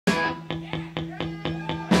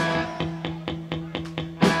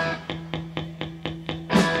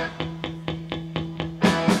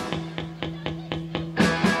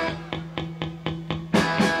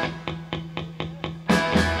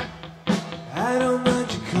I don't mind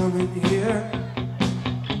you coming here,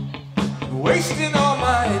 wasting all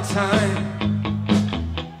my time.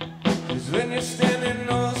 'Cause when you're standing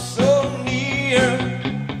oh so near,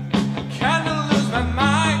 I kinda lose my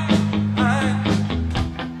mind.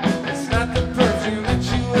 It's not the perfume that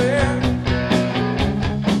you wear,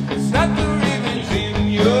 it's not the ribbons in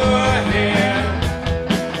your hair.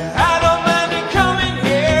 I don't mind you coming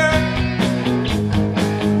here,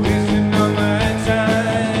 wasting all my time.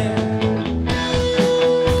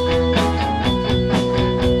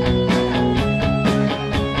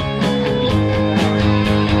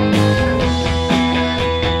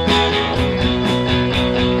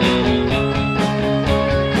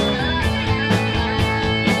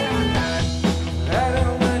 I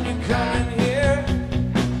don't mind you coming here,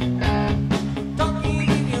 talking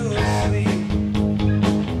in your sleep.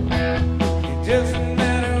 It doesn't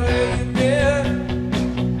matter where you've been,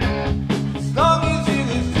 as long as you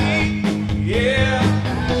was deep. Yeah,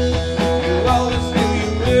 you always knew you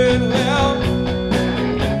would well.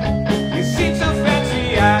 You seem so fancy,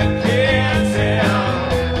 I can't tell.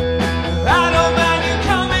 I don't mind you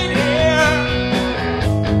coming here,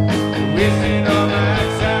 wasting all my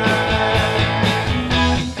time.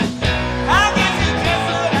 I guess you just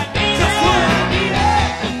what I needed. Just what I needed.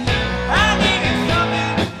 I needed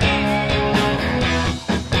something to be.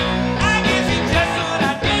 I guess you just what I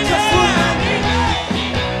needed. Just what I needed.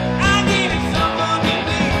 I needed someone to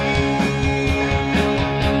be.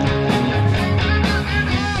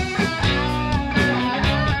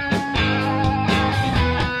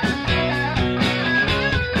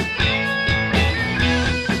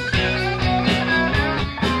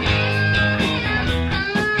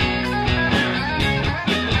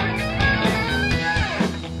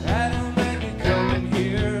 I don't mind you coming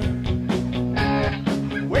here,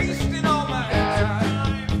 wasting all my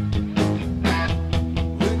time.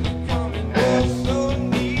 When you're coming oh so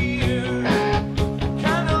near,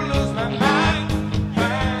 kinda lose my mind.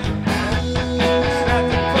 It's not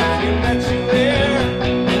the perfume that you wear,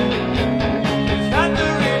 it's not the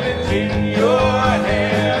ribbons in your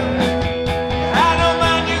hair. I don't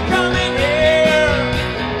mind you coming here,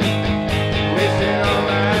 wasting all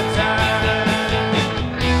my time.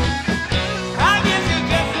 I guess you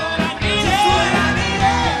just what I needed. Just what I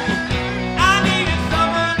needed. I needed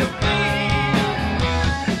someone to be.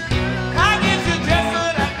 I guess you just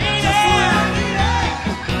what I needed. Just what I needed.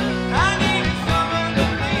 I needed someone to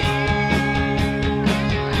be.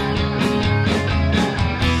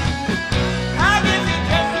 I guess you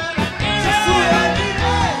just what I needed. Just what I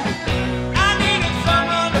needed. I needed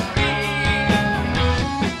someone to be.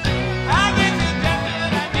 I guess you just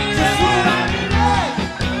what I needed. Just what I needed.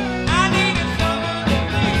 I needed someone to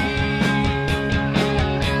be.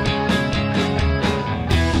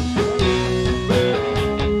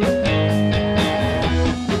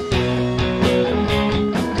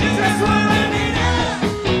 Is this what I needed?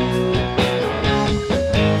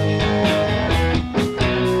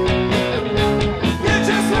 You're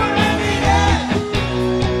just what I needed.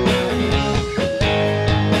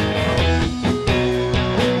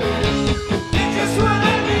 You're just what I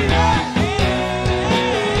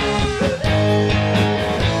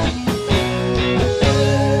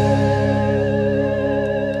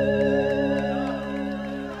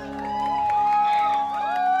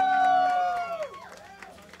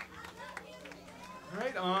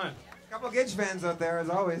Right on. Couple Gidge fans out there, as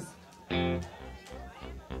always.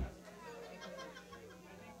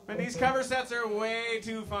 But these cover sets are way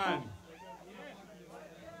too fun.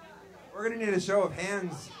 We're gonna need a show of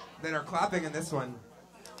hands that are clapping in this one.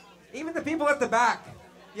 Even the people at the back.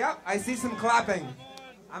 Yep, I see some clapping.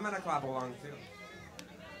 I'm gonna clap along too.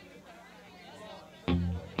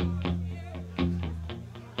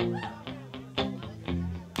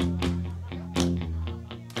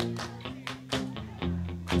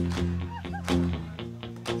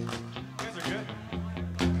 You guys are good.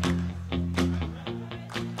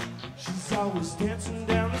 She's always dancing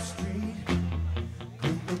down the street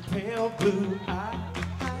with the pale blue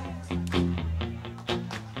eyes. And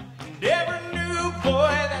every new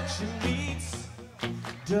boy that she meets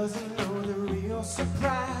doesn't know the real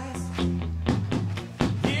surprise.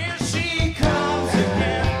 Here she comes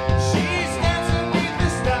again. She's dancing beneath the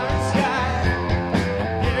starry sky.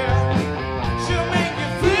 Yeah, she'll make you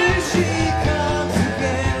feel. Here she comes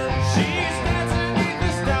again. She's dancing beneath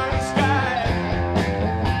the starry sky.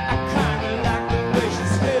 I kinda like the way she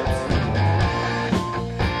slips,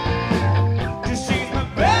 'cause she's my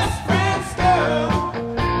best friend's girl.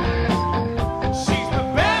 She's my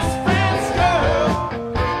best friend's girl.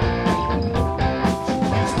 She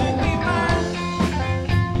used to be mine.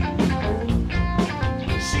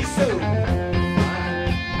 She's so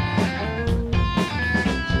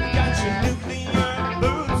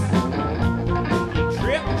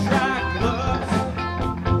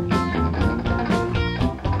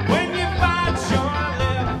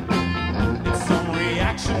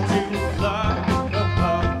attraction to love.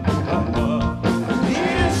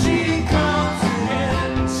 Here she comes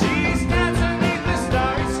again. She's dancing beneath the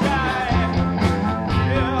starry sky.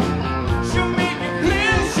 Yeah, she'll make it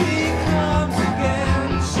clear. She comes again.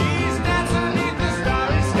 She's dancing beneath the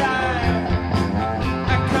starry sky.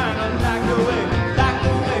 I kinda like the way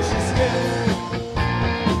she skips.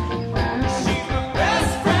 She's my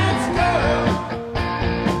best friend's girl.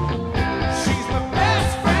 She's my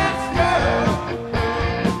best friend's girl.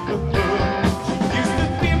 She used to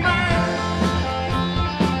be mine.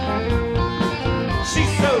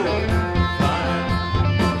 She's so fine.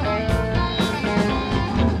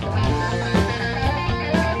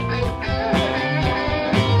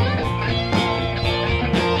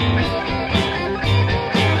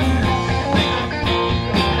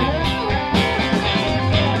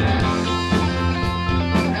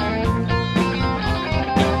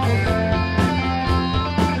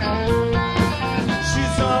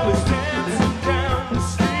 She's always dancing down the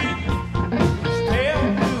street. She's pale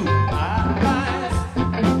blue eyes.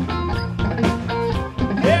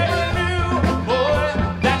 Every new boy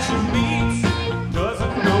that she meets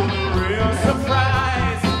doesn't know the real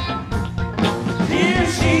surprise. Here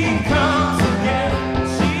she comes again.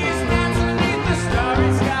 She's dancing beneath the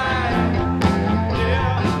starry sky.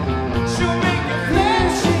 Yeah, she'll make it clear.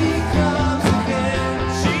 She comes again.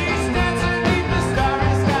 She's dancing beneath the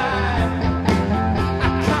starry sky. I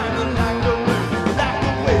kinda like the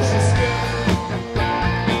way she skips.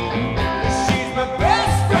 She's my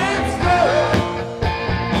best friend's girl.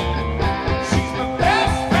 She's my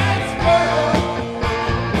best friend's girl.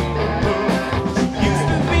 She used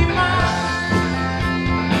to be mine.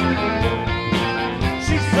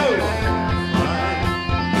 She's so fine.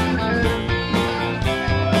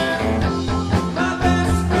 My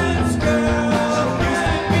best friend's girl. She used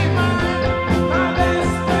to be mine. My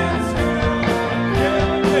best friend's girl. Yeah,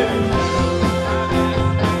 yeah.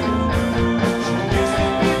 She used to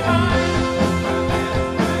be mine.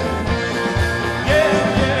 Yeah,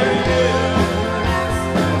 yeah, yeah. My best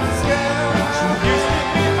friend's girl. She used to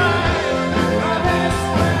be mine. My best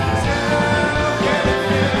friend's girl. Yeah,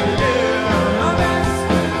 yeah, yeah. My best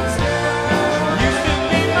friend's girl. She used to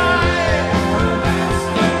be mine. My best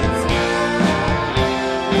friend's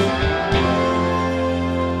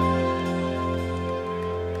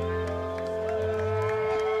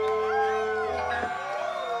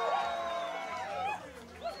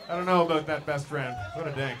I don't know about that best friend. What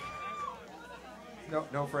a dink.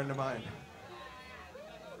 No friend of mine.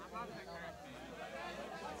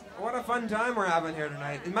 What a fun time we're having here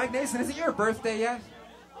tonight. And Mike Nason, is it your birthday yet?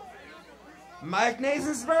 Mike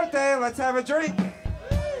Nason's birthday. Let's have a drink.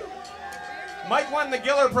 Mike won the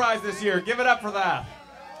Giller Prize this year. Give it up for that.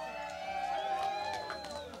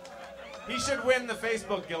 He should win the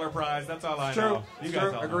Facebook Giller Prize. That's all I True. know. You It's guys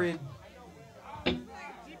true. all know. Agreed.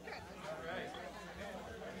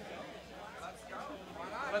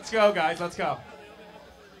 Let's go, guys. Let's go.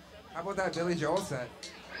 How about that Billy Joel set?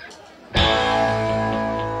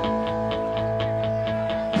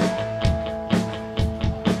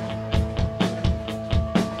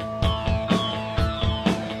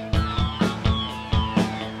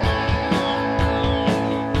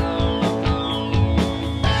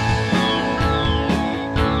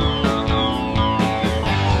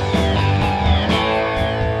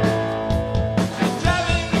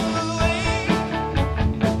 driving away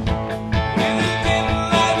in a dim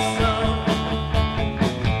light sun.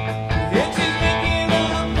 She's making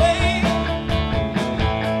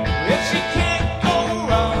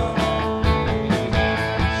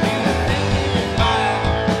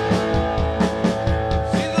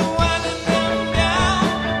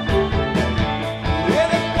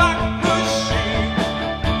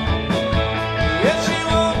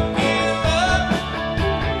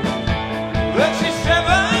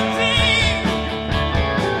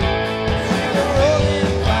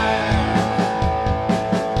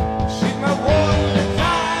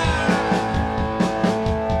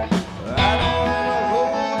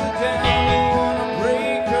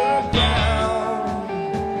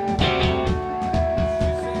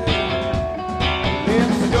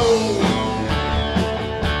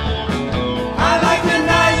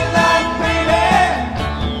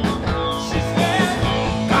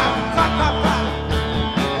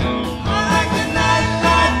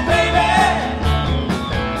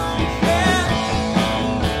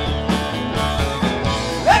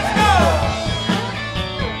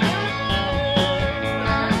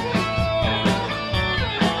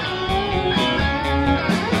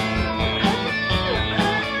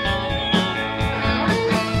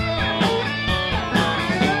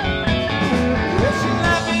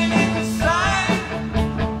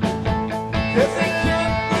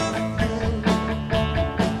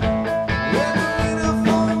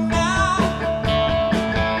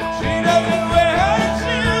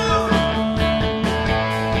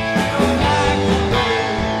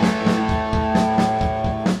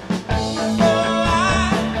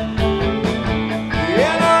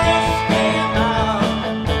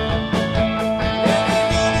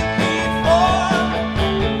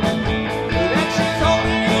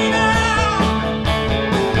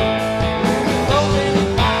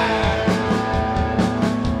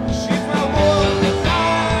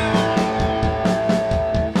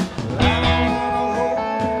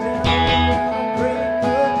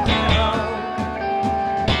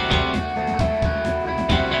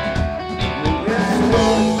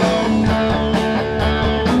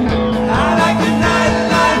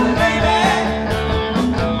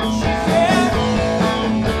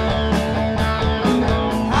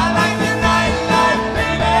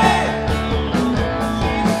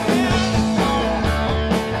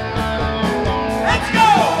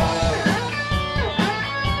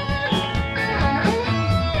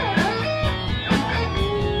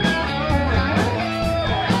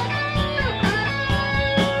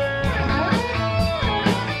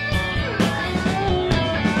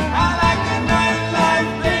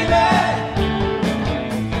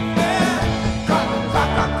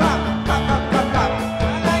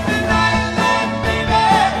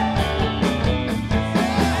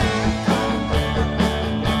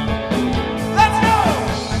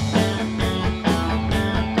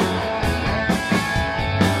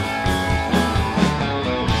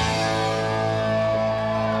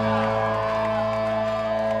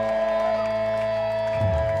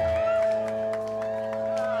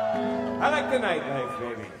the nightlife,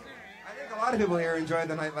 baby. I think a lot of people here enjoy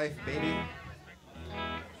the nightlife, baby.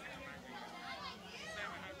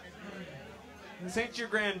 This ain't your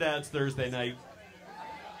granddad's Thursday night.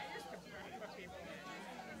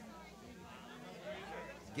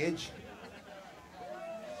 Gidge.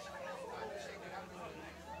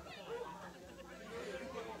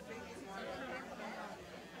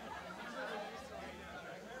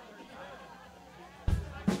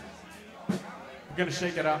 We're gonna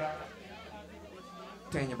shake it up.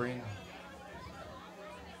 Tanya Breen.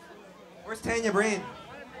 Where's Tanya Breen?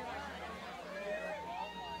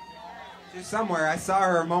 She's somewhere. I saw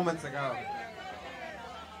her moments ago.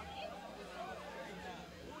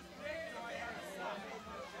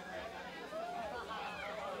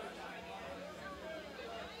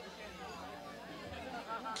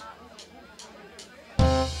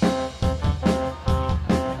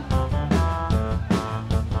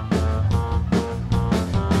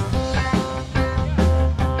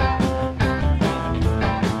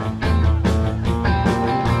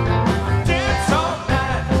 Dance all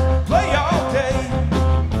night, play all day.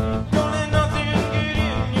 Don't let nothing get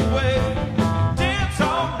in your way. Dance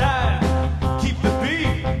all night, keep the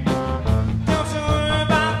beat. Don't you worry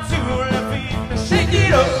about two left feet. Now shake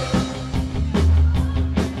it up,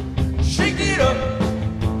 shake it up,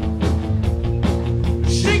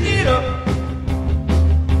 shake it up,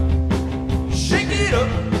 shake it up.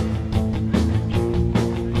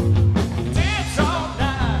 Dance all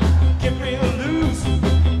night, get real loose.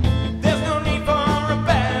 There's no need for a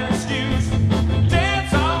bad excuse.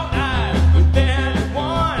 Dance all night with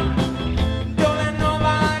anyone. Don't let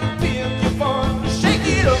nobody pick your fun. Shake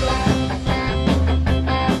it up,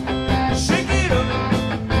 shake it up,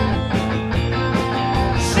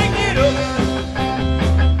 shake it up,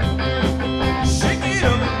 shake it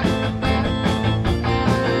up.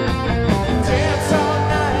 Dance all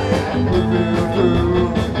night,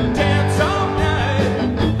 dance all night,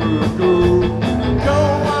 go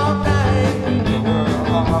all night.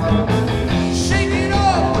 Shake it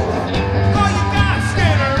up, all you got,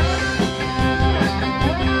 Skinner.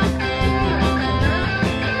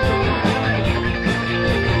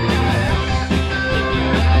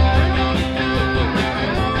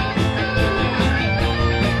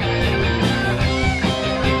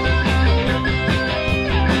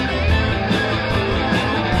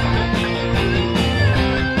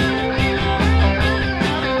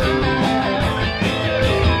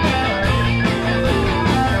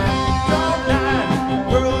 All night,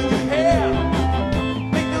 whirl your hair.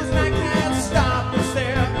 Make those nightcats stop and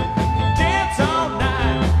stare. Dance all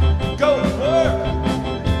night, go to work.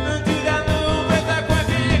 Do that move with that quick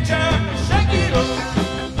jerk. Shake it up,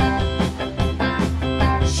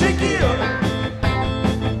 shake it up,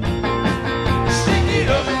 shake it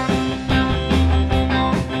up,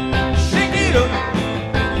 shake it up.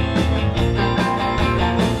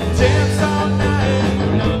 Dance all night,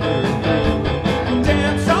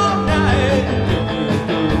 dance all night,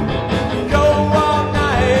 go all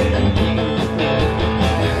night.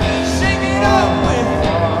 Shake it up with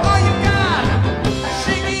all you got.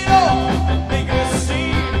 Shake it up, make a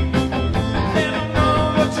scene. Let 'em know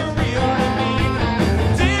what you really mean.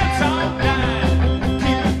 Dance all night,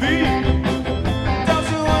 keep the beat. Don't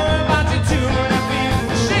you worry about your two and a beat.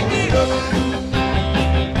 Shake it up,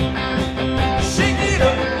 shake it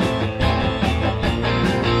up,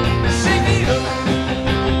 shake it up,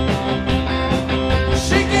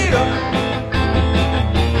 shake it up,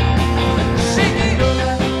 shake it up,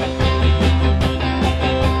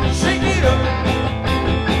 shake it up, shake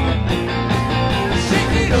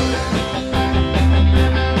it up, shake it up,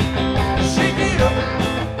 shake it up.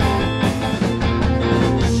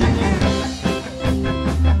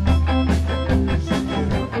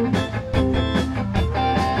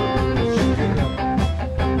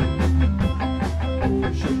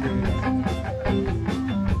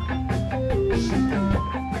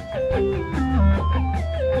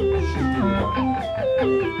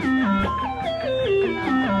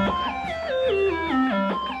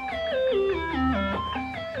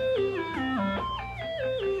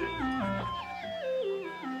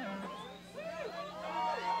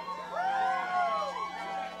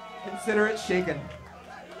 Consider it shaken.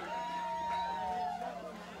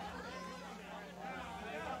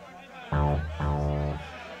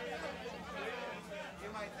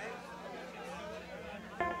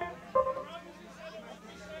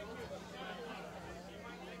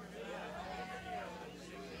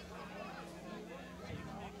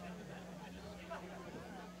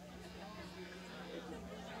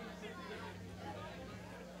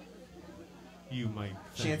 You might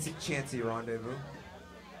think. Chancy rendezvous.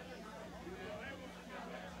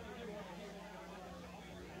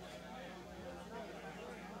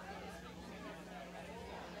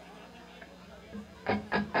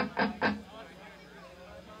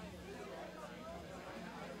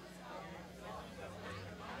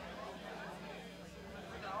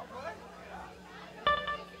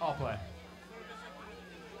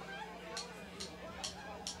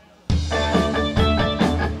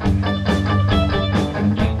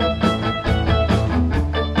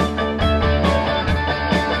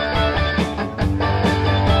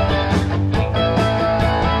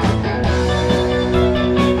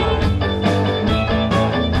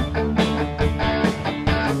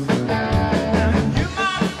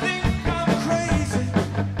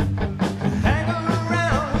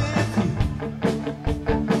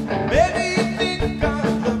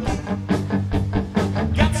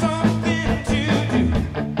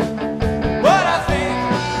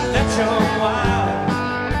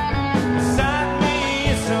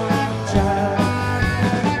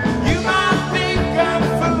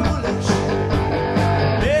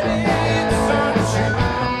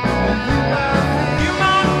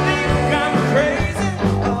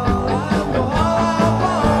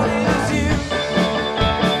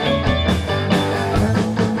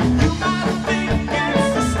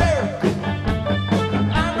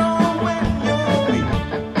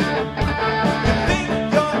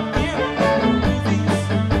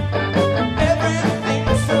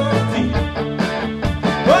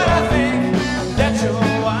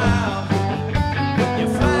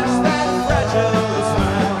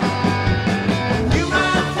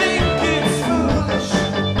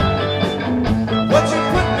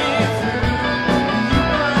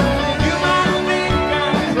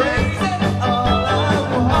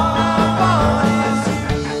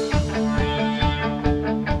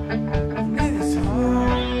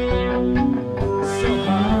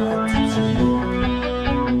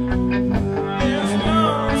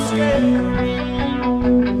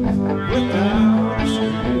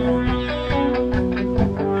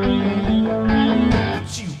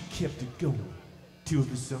 going till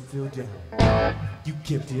the sun fell down. You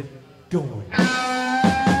kept it going.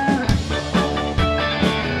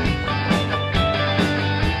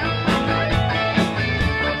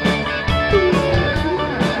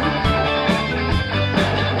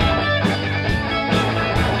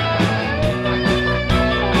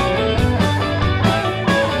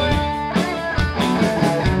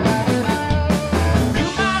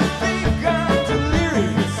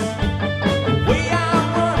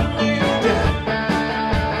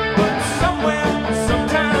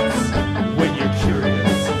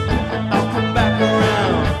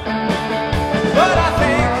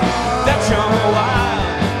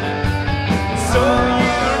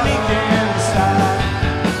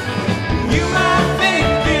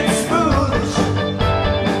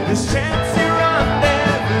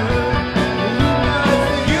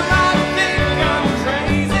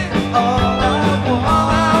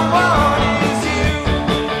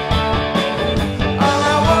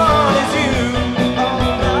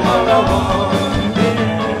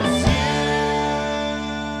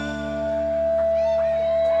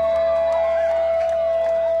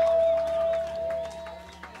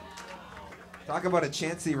 Talk about a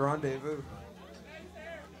chancy rendezvous.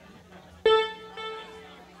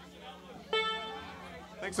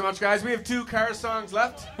 Thanks so much, guys. We have 2 Cars songs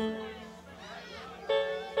left.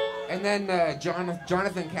 And then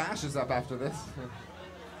Jonathan Cash is up after this.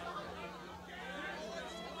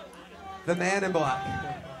 The man in black.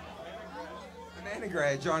 The man in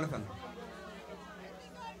gray, Jonathan.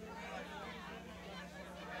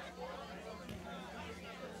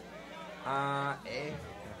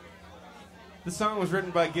 This song was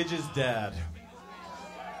written by Gidge's dad.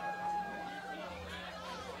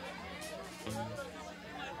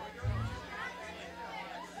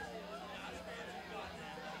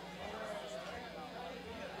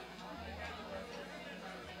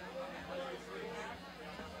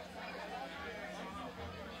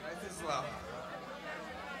 Nice and slow.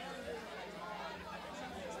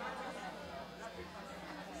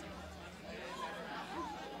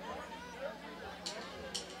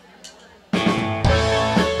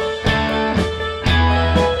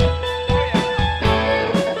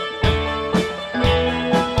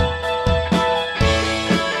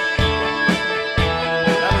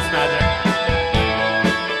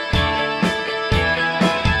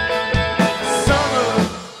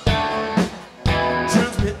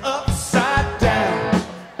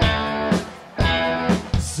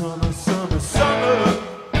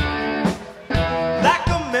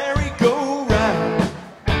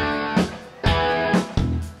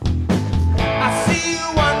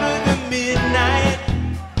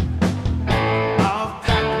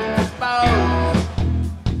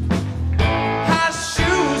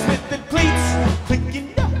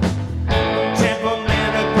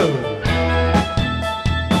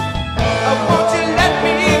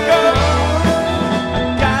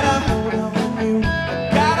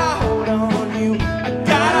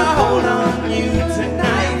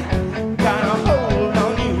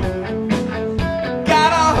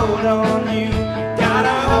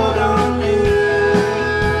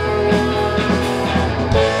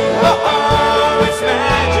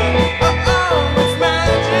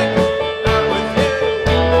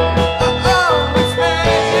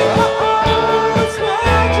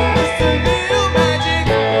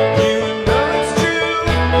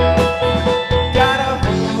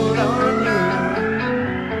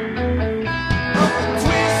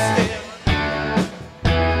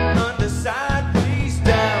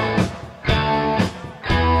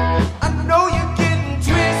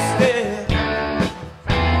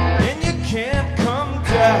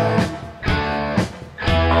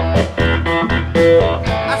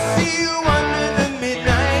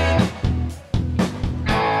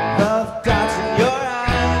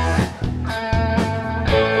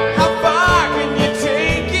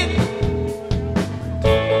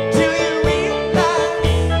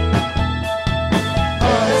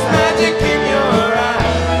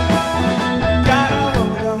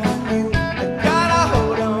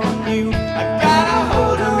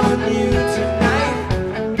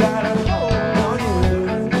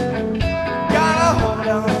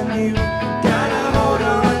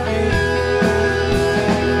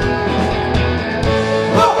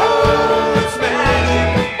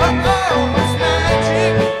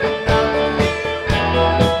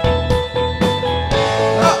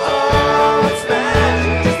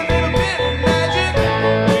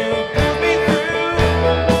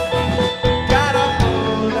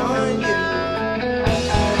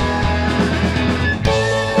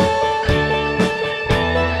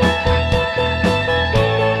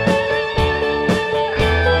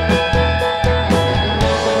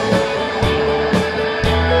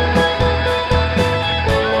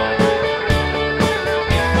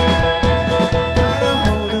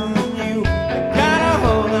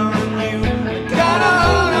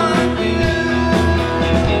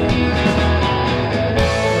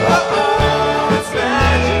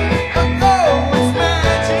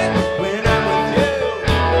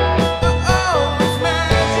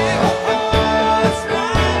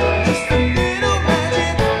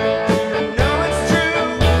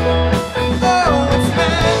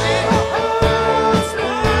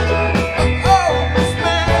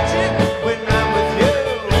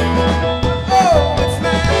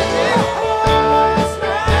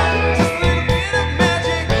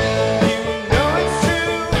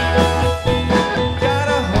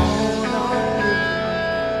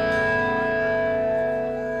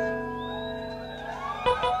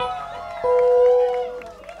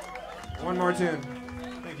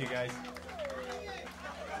 you, guys.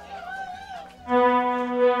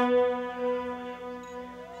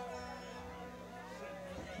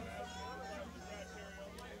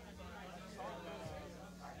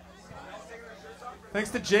 Thanks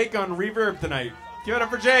to Jake on reverb tonight. Give it up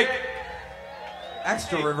for Jake.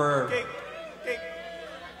 Extra reverb. Jake.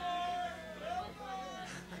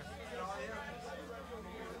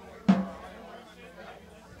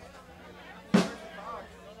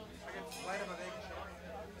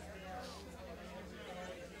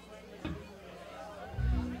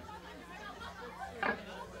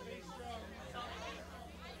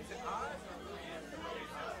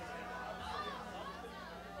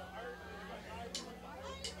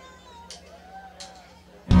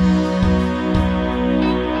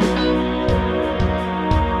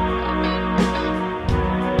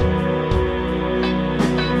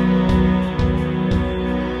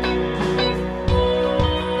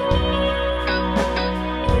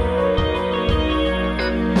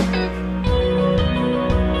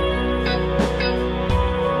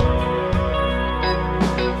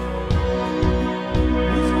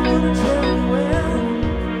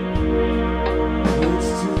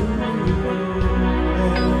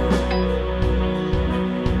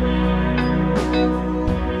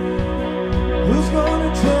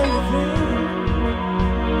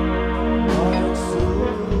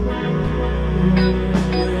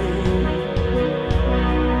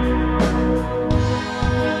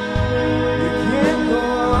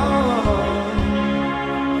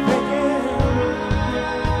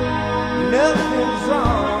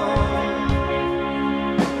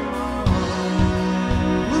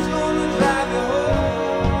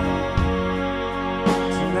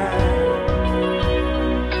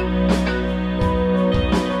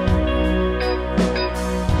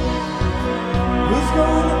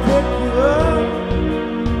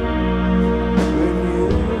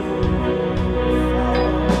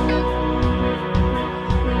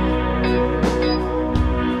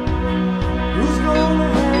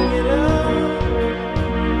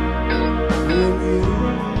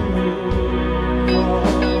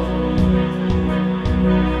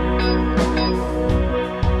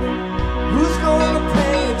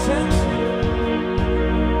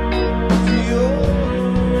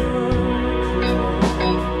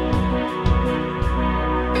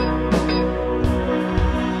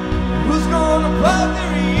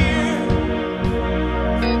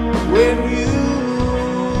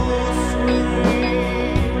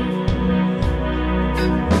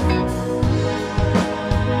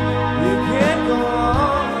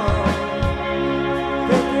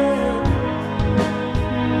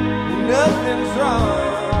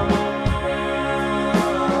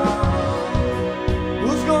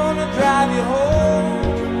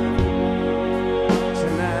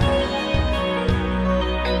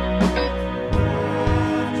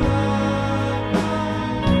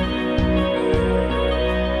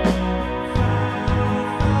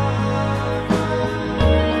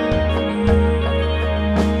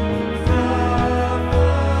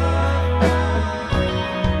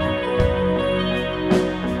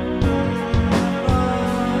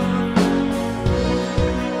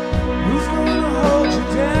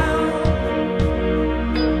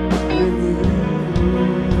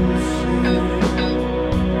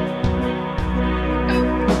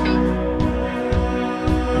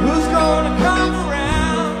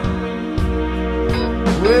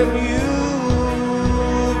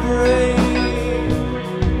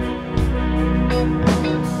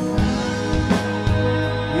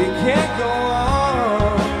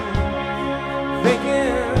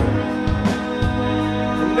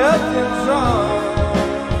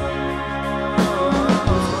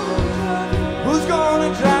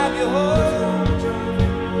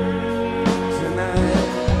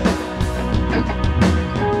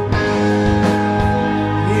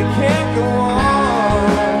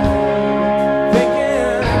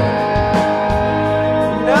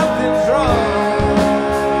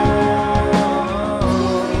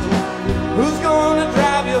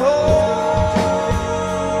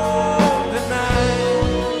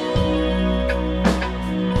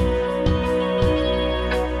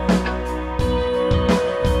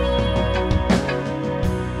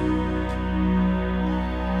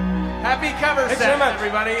 Happy cover set,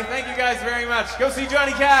 everybody. Thank you guys very much. Go see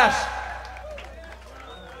Johnny Cash.